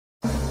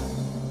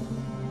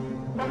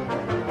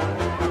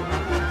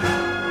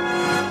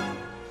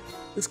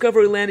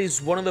Discoveryland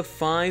is one of the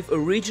 5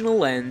 original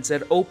lands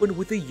that opened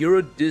with the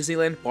Euro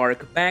Disneyland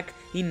Park back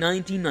in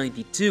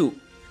 1992.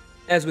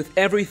 As with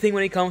everything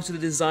when it comes to the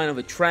design of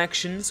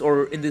attractions,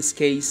 or in this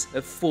case,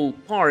 a full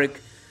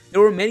park,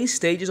 there were many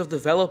stages of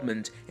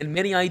development and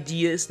many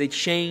ideas that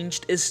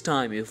changed as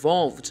time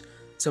evolved.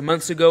 Some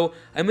months ago,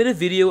 I made a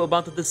video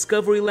about the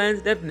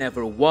Discoveryland that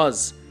never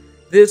was.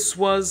 This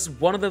was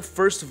one of the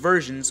first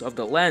versions of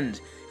the land,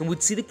 and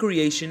would see the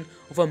creation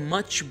of a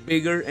much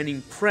bigger and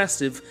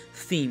impressive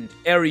themed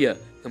area,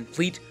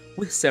 complete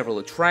with several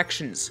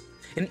attractions,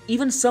 and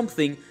even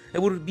something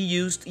that would be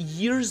used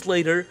years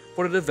later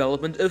for the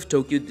development of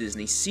Tokyo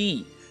Disney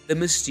Sea, the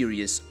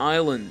Mysterious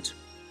Island.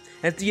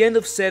 At the end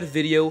of said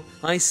video,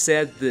 I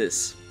said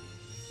this: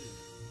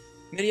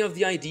 many of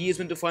the ideas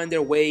went to find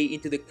their way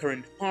into the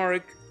current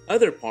park,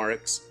 other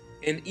parks,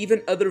 and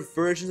even other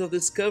versions of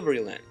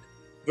Discoveryland.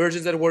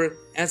 Versions that were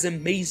as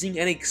amazing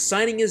and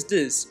exciting as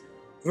this,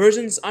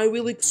 versions I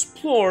will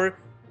explore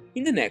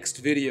in the next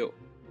video.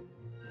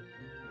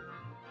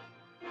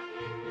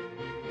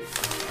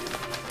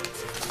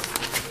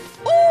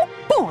 Oh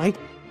boy!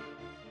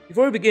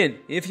 Before we begin,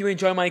 if you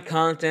enjoy my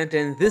content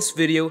and this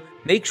video,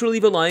 make sure to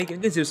leave a like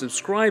and consider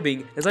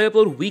subscribing, as I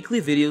upload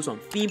weekly videos on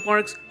theme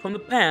parks from the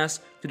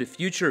past to the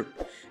future.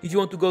 If you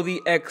want to go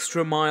the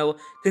extra mile,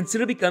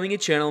 consider becoming a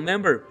channel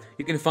member.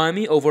 You can find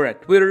me over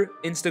at Twitter,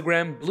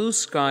 Instagram, Blue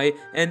Sky,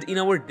 and in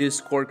our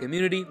Discord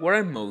community where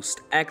I'm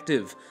most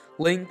active.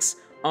 Links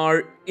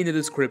are in the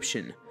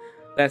description.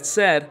 That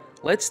said,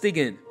 let's dig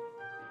in.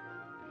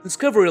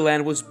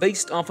 Discoveryland was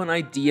based off an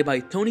idea by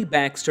Tony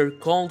Baxter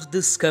called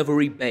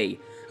Discovery Bay,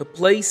 a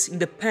place in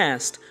the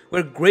past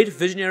where great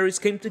visionaries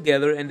came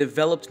together and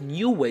developed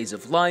new ways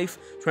of life,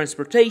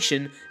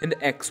 transportation, and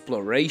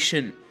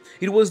exploration.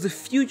 It was the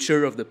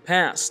future of the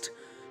past.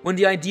 When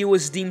the idea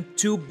was deemed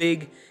too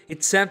big,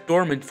 it sat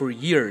dormant for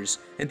years,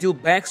 until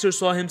Baxter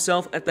saw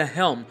himself at the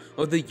helm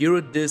of the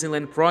Euro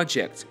Disneyland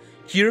project.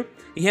 Here,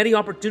 he had the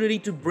opportunity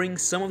to bring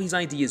some of his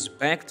ideas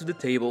back to the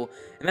table,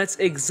 and that's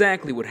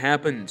exactly what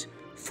happened.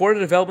 For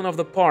the development of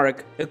the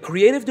park, a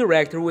creative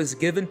director was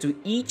given to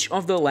each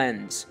of the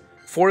lands.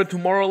 For the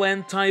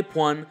Tomorrowland Type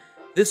 1,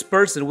 this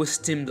person was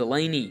Tim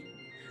Delaney.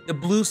 The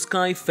blue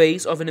sky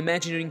phase of an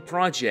Imagineering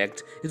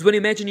project is when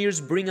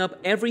Imagineers bring up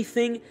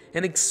everything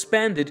and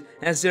expand it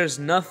as there's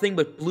nothing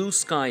but blue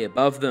sky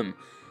above them.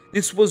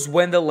 This was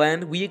when the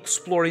land we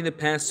explored in the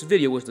past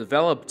video was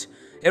developed.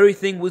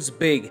 Everything was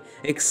big,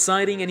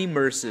 exciting, and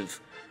immersive.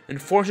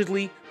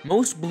 Unfortunately,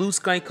 most blue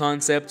sky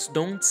concepts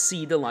don't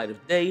see the light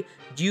of day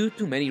due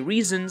to many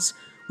reasons,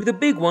 with the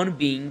big one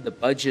being the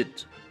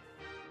budget.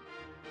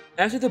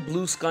 After the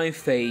blue sky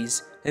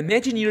phase,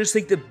 Imagineers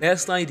take the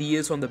best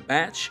ideas from the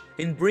batch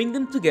and bring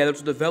them together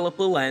to develop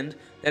a land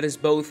that is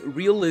both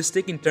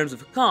realistic in terms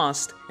of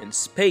cost and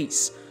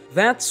space.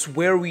 That's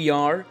where we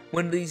are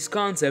when these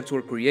concepts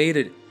were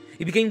created.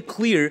 It became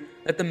clear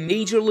that the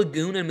major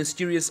lagoon and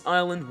mysterious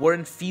island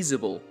weren't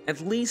feasible,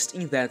 at least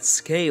in that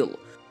scale.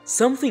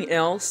 Something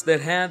else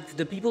that had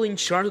the people in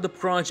charge of the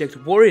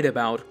project worried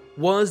about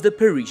was the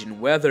Parisian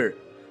weather.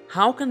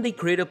 How can they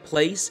create a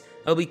place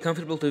that will be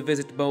comfortable to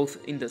visit both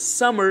in the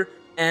summer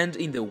and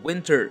in the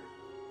winter?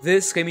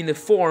 This came in the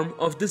form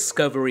of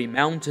Discovery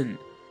Mountain.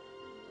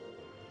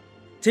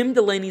 Tim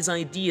Delaney's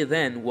idea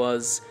then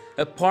was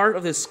a part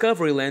of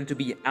Discoveryland to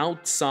be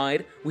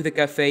outside, with a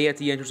cafe at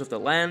the entrance of the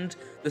land,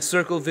 the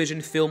Circle Vision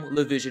film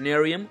Le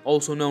Visionarium,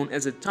 also known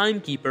as a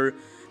timekeeper,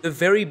 the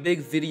very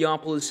big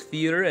Videopolis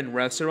theater and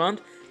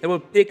restaurant that were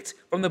picked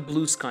from the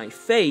Blue Sky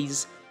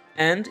phase,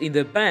 and in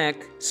the back,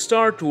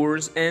 Star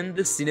Tours and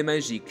the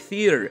Cinemagique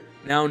Theater,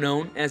 now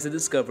known as the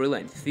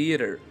Discoveryland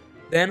Theater.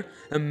 Then,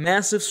 a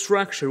massive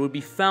structure would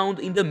be found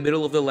in the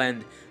middle of the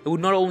land that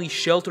would not only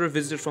shelter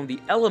visitors from the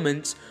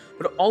elements,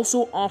 but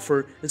also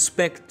offer a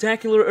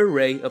spectacular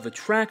array of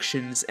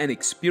attractions and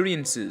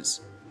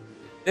experiences.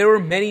 There were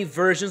many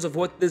versions of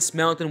what this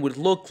mountain would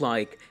look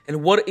like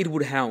and what it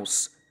would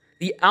house.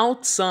 The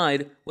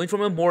outside went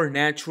from a more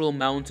natural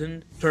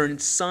mountain turned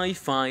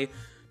sci-fi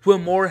to a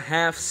more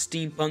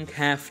half-steampunk,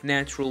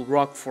 half-natural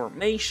rock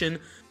formation,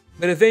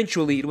 but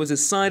eventually it was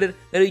decided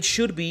that it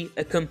should be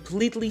a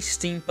completely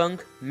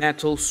steampunk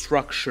metal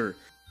structure.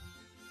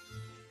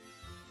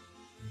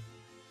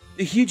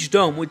 The huge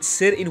dome would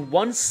sit in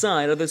one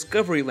side of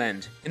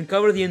Discoveryland and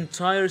cover the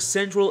entire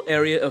central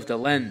area of the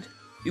land.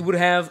 It would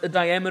have a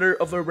diameter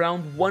of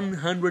around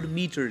 100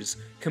 meters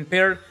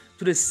compared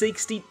to the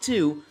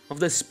 62 of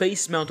the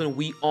Space Mountain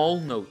we all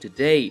know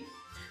today.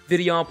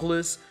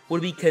 Videopolis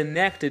would be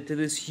connected to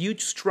this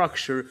huge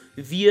structure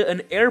via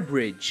an air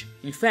bridge.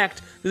 In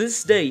fact, to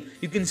this day,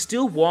 you can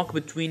still walk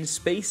between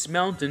Space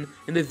Mountain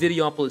and the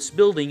Videopolis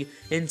building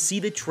and see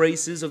the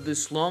traces of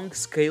this long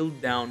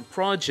scaled-down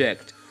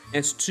project,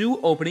 as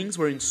 2 openings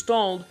were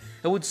installed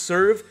that would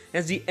serve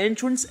as the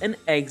entrance and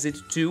exit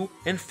to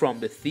and from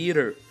the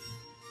theater.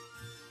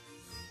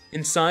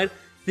 Inside,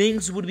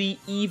 things would be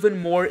even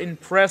more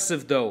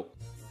impressive though.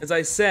 As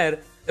I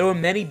said, there were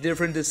many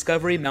different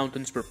Discovery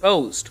Mountains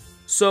proposed.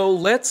 So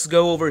let's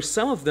go over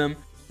some of them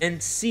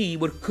and see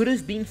what could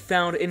have been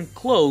found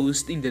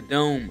enclosed in the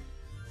dome.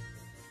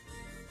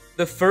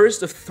 The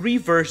first of 3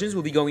 versions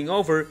we'll be going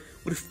over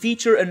would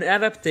feature an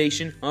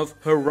adaptation of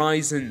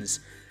Horizons,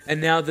 a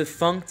now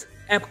defunct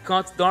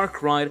Epcot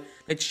dark ride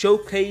that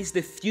showcased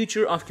the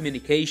future of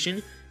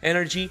communication,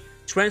 energy,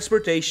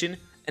 transportation,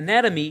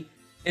 anatomy,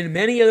 and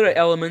many other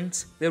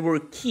elements that were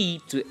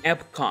key to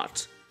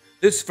Epcot.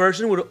 This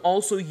version would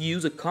also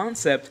use a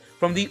concept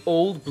from the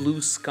old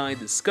Blue Sky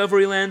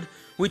Discoveryland,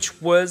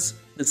 which was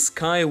the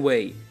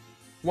Skyway.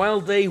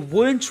 While they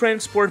wouldn't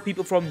transport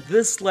people from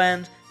this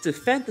land to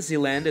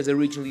Fantasyland as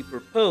originally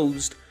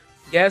proposed,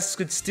 guests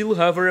could still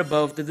hover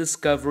above the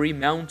Discovery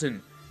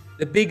Mountain.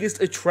 The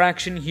biggest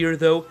attraction here,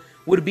 though,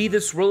 would be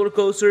this roller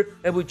coaster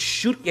that would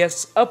shoot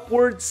guests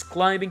upwards,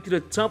 climbing to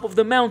the top of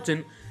the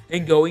mountain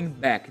and going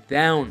back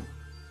down.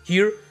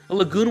 Here, a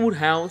lagoon would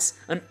house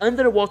an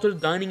underwater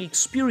dining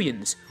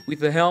experience with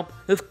the help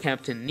of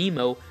Captain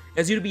Nemo,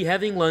 as you'd be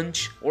having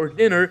lunch or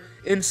dinner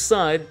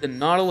inside the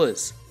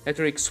Nautilus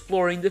after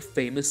exploring the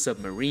famous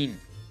submarine.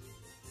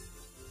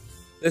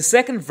 The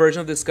second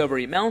version of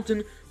Discovery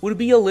Mountain would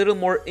be a little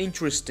more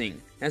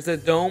interesting, as the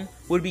dome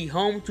would be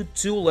home to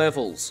 2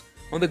 levels.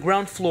 On the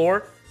ground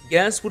floor,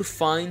 guests would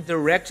find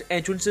direct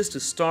entrances to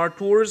Star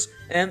Tours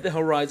and the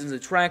Horizons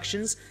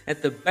attractions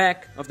at the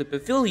back of the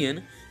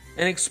pavilion,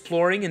 and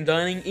exploring and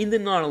dining in the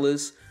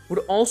Nautilus would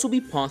also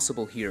be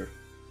possible here.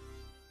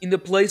 In the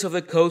place of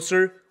the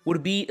coaster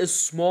would be a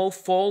small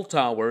fall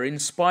tower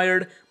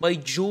inspired by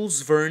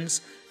Jules Verne's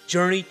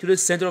Journey to the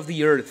Center of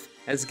the Earth,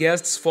 as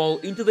guests fall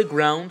into the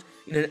ground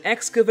in an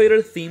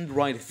excavator-themed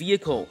ride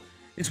vehicle.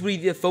 This would be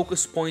the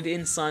focus point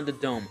inside the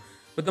dome,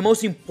 but the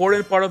most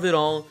important part of it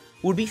all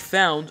would be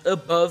found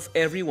above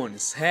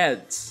everyone's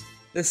heads.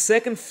 The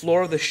second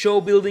floor of the show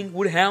building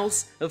would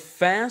house a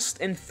fast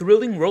and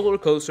thrilling roller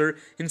coaster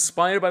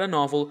inspired by the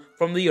novel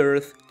From the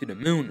Earth to the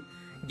Moon.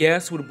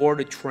 Guests would board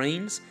the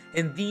trains,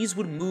 and these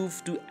would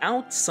move to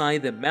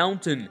outside the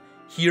mountain.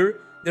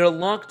 Here, they're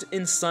locked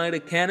inside a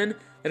cannon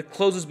that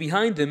closes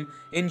behind them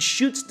and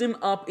shoots them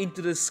up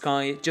into the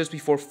sky just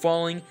before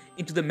falling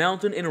into the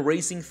mountain and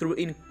racing through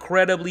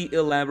incredibly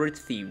elaborate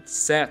themed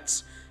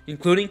sets,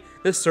 including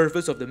the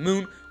surface of the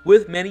moon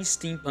with many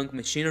steampunk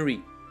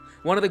machinery.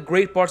 One of the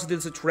great parts of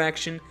this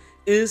attraction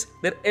is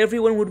that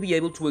everyone would be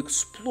able to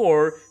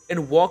explore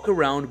and walk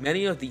around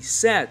many of these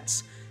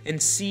sets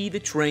and see the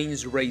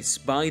trains race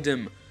by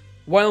them.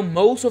 While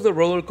most of the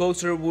roller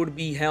coaster would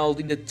be held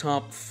in the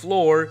top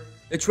floor,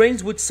 the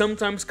trains would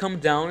sometimes come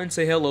down and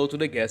say hello to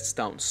the guests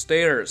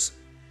downstairs.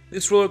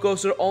 This roller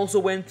coaster also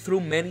went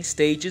through many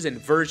stages and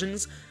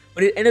versions,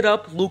 but it ended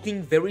up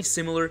looking very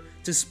similar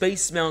to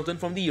Space Mountain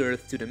From the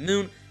Earth to the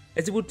Moon,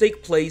 as it would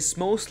take place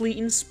mostly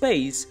in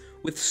space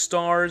with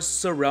stars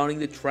surrounding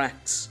the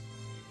tracks.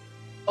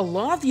 A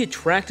lot of the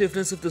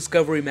attractiveness of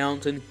Discovery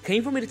Mountain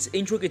came from its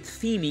intricate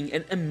theming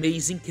and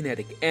amazing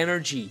kinetic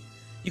energy.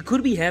 You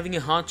could be having a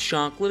hot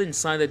chocolate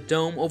inside a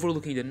dome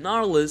overlooking the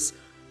Nautilus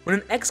when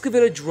an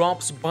excavator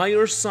drops by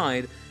your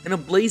side and a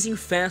blazing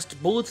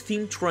fast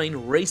bullet-themed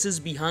train races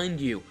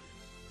behind you.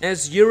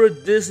 As Euro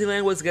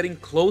Disneyland was getting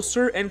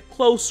closer and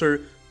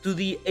closer to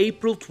the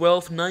April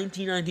 12,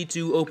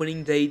 1992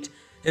 opening date,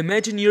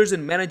 Imagineers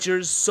and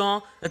managers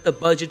saw that the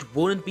budget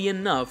wouldn't be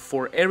enough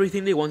for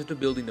everything they wanted to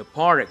build in the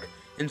park,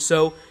 and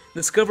so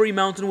Discovery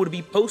Mountain would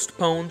be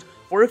postponed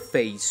for a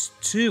Phase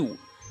 2,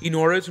 in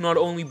order to not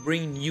only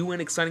bring new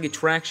and exciting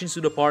attractions to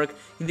the park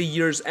in the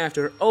years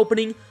after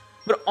opening,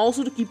 but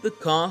also to keep the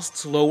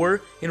costs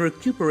lower and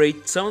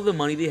recuperate some of the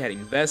money they had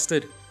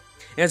invested.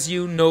 As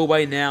you know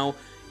by now,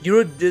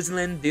 Euro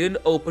Disneyland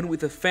didn't open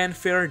with the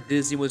fanfare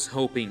Disney was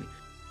hoping,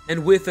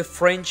 and with the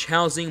French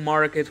housing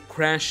market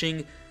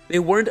crashing, they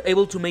weren't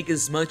able to make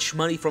as much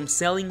money from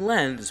selling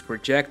land as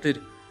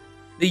projected.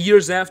 The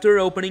years after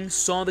opening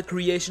saw the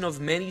creation of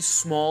many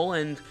small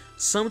and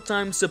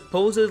sometimes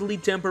supposedly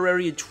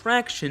temporary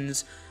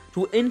attractions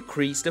to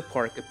increase the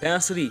park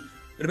capacity,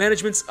 but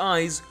management's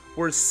eyes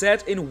were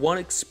set in one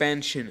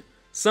expansion,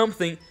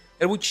 something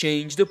that would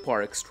change the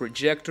park's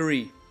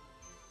trajectory.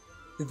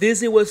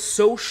 Disney was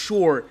so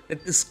sure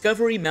that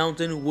Discovery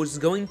Mountain was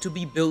going to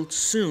be built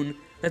soon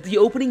that the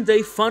opening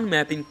day fun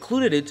map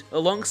included it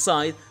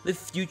alongside the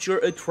future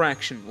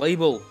attraction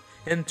label,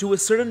 and to a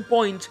certain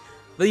point,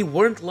 they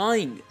weren't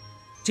lying.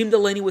 Tim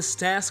Delaney was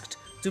tasked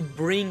to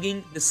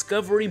bringing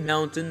Discovery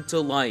Mountain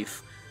to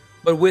life,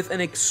 but with an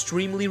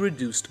extremely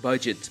reduced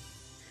budget.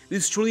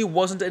 This truly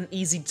wasn't an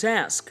easy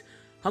task.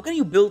 How can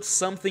you build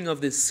something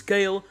of this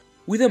scale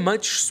with a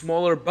much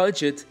smaller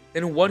budget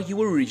than what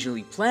you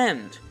originally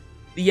planned?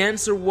 The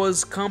answer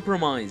was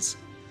compromise.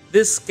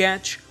 This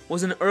sketch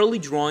was an early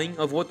drawing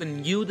of what the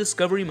new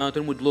Discovery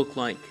Mountain would look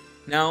like.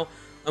 Now,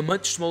 a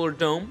much smaller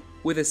dome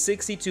with a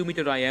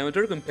 62-meter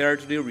diameter compared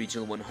to the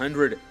original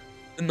 100.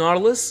 The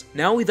Nautilus,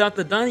 now without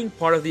the dining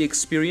part of the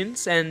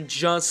experience and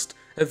just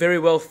a very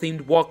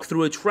well-themed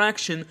walk-through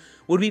attraction,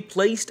 would be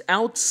placed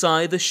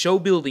outside the show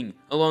building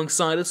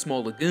alongside a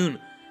small lagoon.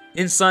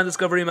 Inside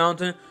Discovery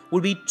Mountain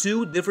would be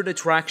 2 different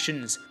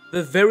attractions,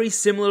 the very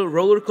similar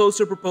roller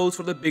coaster proposed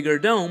for the bigger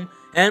dome,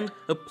 and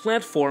a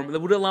platform that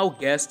would allow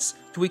guests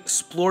to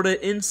explore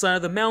the inside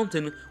of the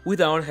mountain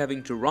without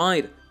having to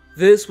ride.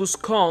 This was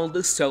called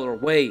the Stellar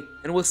Way,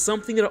 and was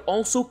something that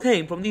also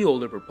came from the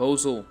older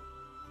proposal.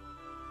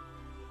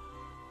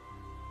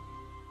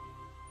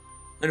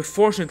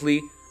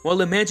 Unfortunately, while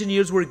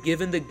Imagineers were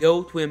given the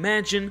go to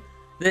imagine,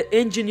 the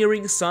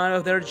engineering side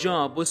of their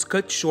job was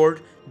cut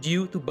short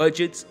due to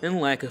budgets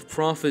and lack of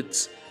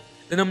profits.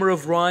 The number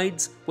of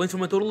rides went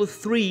from a total of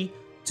 3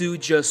 to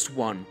just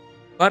 1.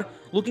 But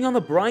looking on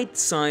the bright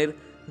side,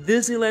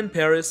 Disneyland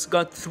Paris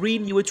got 3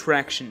 new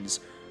attractions,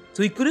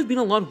 so it could have been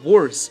a lot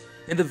worse,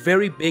 and the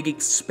very big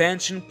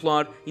expansion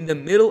plot in the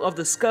middle of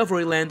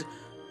Discoveryland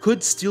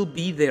could still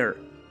be there.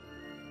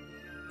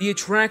 The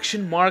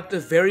attraction marked a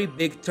very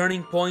big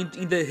turning point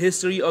in the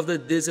history of the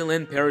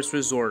Disneyland Paris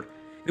resort.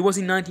 It was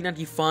in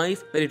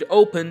 1995 that it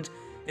opened,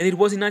 and it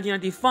was in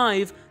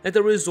 1995 that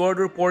the resort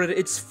reported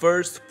its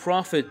first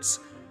profits.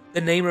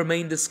 The name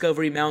remained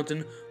Discovery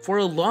Mountain for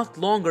a lot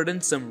longer than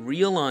some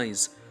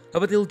realize.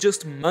 Up until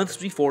just months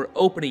before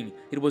opening,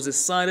 it was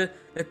decided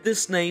that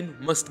this name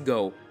must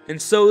go,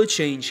 and so the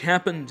change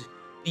happened.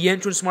 The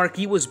entrance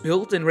marquee was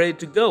built and ready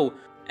to go,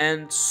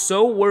 and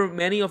so were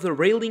many of the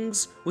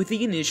railings with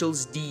the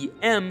initials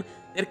DM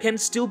that can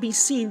still be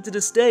seen to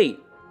this day.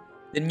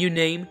 The new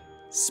name,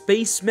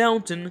 Space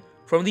Mountain,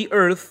 from the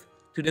Earth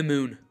to the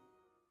Moon.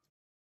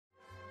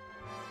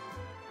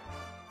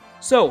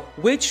 So,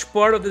 which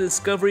part of the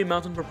Discovery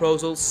Mountain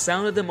proposal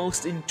sounded the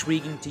most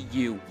intriguing to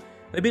you?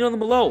 Let me know down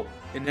below.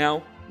 And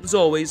now, as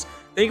always,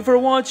 thank you for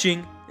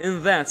watching,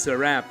 and that's a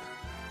wrap.